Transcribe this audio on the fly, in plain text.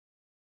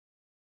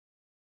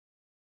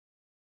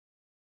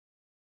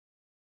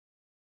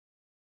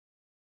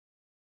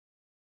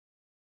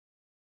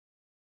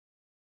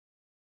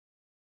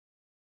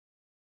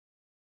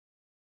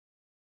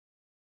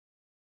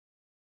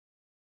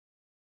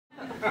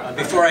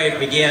Before I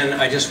begin,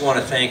 I just want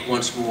to thank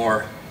once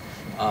more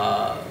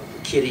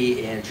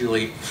Kitty and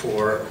Julie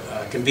for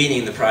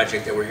convening the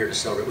project that we're here to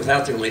celebrate.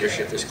 Without their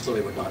leadership, this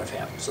clearly would not have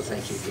happened, so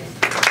thank you again.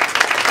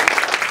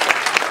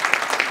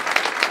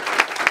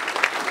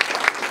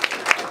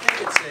 I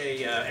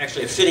think it's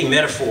actually a fitting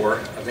metaphor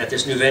that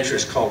this new venture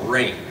is called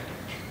RAIN.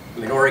 I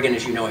mean, Oregon,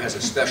 as you know, has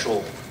a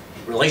special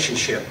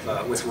relationship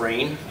with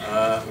rain.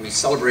 We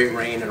celebrate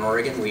rain in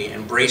Oregon. We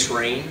embrace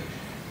rain.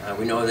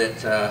 We know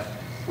that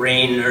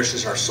rain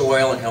nourishes our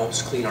soil and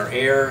helps clean our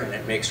air, and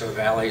it makes our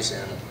valleys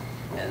and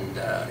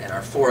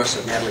our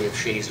forests a medley of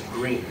shades of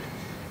green.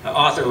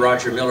 Author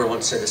Roger Miller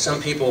once said that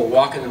some people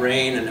walk in the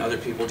rain and other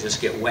people just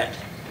get wet.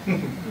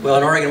 Well,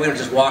 in Oregon, we don't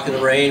just walk in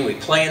the rain, we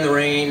play in the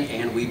rain,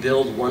 and we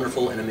build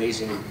wonderful and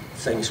amazing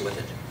things with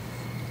it.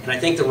 And I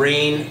think the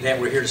rain that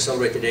we're here to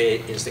celebrate today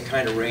is the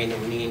kind of rain that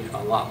we need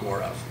a lot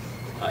more of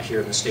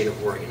here in the state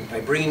of Oregon. By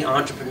bringing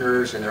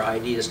entrepreneurs and their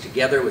ideas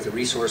together with the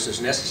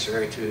resources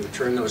necessary to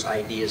turn those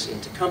ideas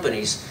into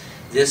companies,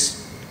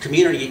 this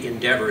community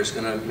endeavor is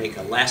going to make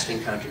a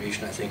lasting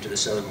contribution, I think, to the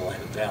Southern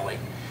Willamette Valley.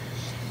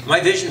 My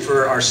vision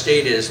for our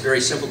state is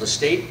very simple to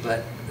state,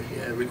 but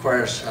it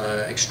requires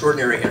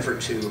extraordinary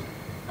effort to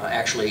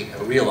actually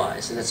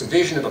realize. And it's a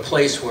vision of a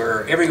place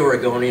where every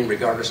Oregonian,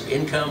 regardless of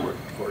income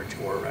or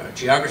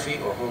geography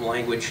or home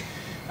language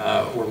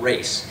or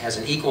race, has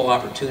an equal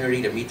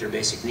opportunity to meet their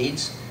basic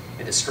needs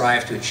and to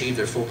strive to achieve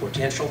their full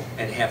potential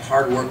and to have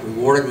hard work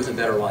rewarded with a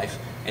better life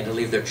and to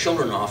leave their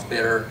children off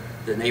better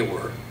than they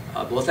were,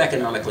 both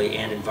economically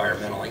and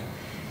environmentally.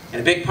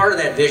 And a big part of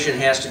that vision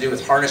has to do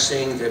with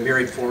harnessing the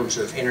myriad forms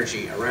of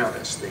energy around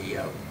us,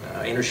 the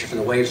energy from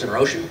the waves in our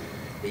ocean,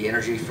 the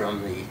energy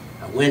from the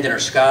wind in our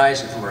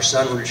skies and from our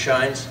sun when it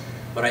shines.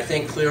 But I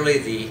think clearly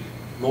the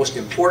most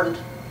important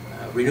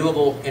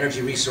renewable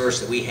energy resource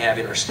that we have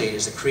in our state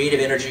is the creative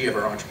energy of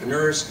our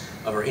entrepreneurs,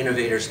 of our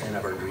innovators, and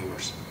of our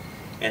dreamers.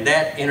 And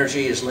that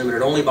energy is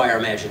limited only by our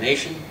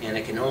imagination, and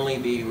it can only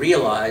be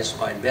realized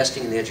by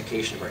investing in the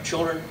education of our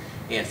children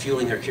and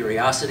fueling their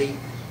curiosity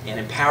and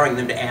empowering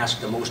them to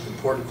ask the most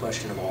important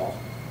question of all,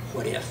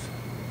 what if?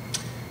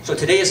 So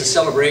today is a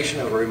celebration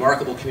of a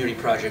remarkable community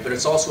project, but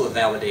it's also a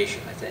validation,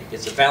 I think.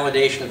 It's a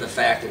validation of the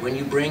fact that when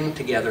you bring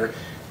together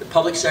the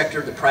public sector,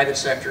 the private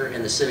sector,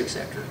 and the civic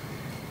sector,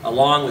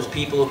 along with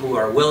people who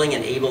are willing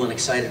and able and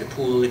excited to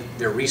pool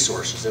their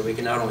resources, that we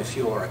can not only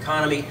fuel our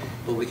economy,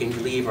 but we can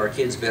leave our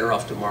kids better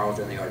off tomorrow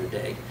than they are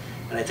today.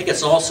 And I think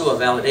it's also a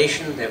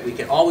validation that we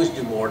can always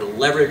do more to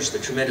leverage the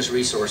tremendous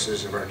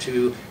resources of our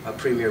two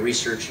premier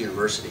research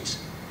universities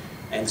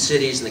and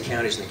cities and the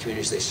counties and the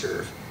communities they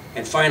serve.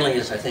 And finally,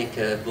 as I think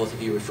both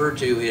of you referred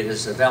to, it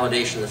is a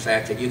validation of the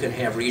fact that you can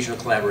have regional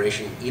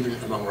collaboration even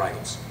among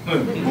rivals.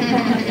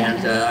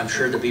 And I'm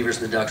sure the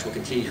Beavers and the Ducks will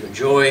continue to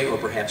enjoy or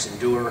perhaps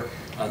endure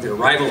their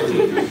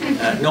rivalry,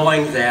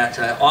 knowing that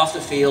off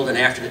the field and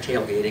after the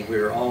tailgating, we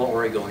are all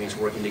Oregonians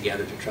working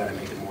together to try to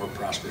make a more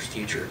prosperous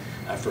future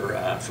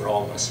for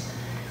all of us.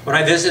 When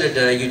I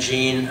visited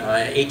Eugene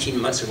 18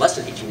 months, or less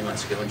than 18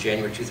 months ago in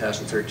January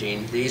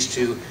 2013, these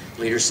two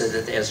leaders said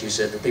that, as you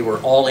said, that they were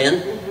all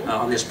in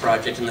on this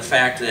project, and the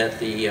fact that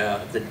the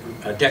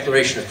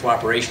Declaration of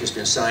Cooperation has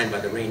been signed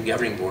by the RAIN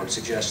Governing Board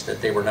suggests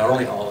that they were not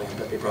only all in,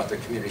 but they brought their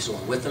communities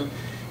along with them.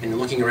 And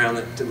looking around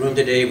the room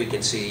today, we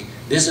can see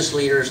business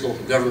leaders,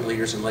 local government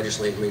leaders, and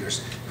legislative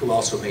leaders who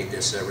also made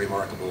this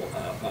remarkable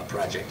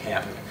project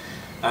happen.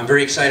 I'm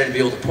very excited to be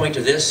able to point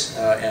to this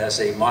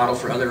as a model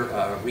for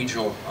other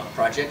regional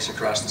projects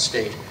across the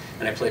state,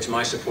 and I pledge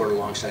my support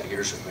alongside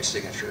yours with my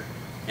signature.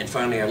 And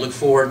finally, I look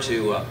forward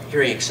to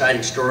hearing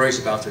exciting stories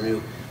about the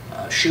new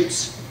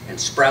shoots and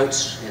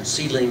sprouts and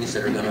seedlings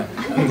that are going to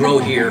grow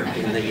here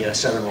in the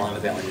Southern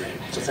Willamette Valley region.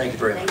 So thank you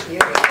very much.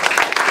 Thank you.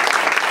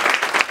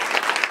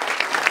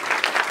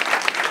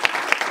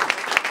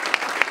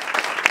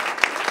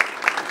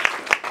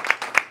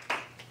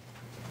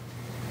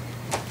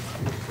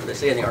 What do they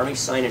say in the Army?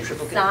 Sign in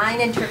triplicate?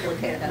 Sign in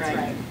triplicate, that's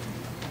right.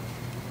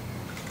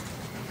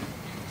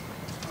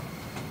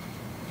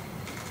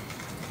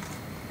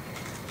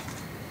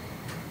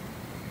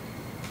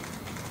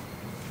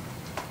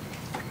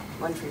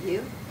 One for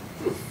you.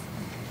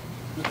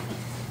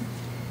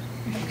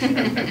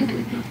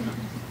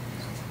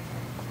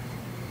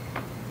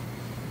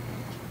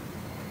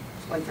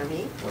 One for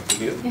me. One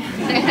for you.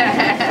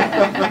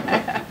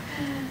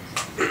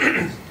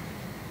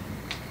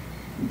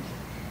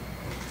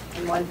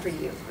 And one for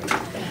you.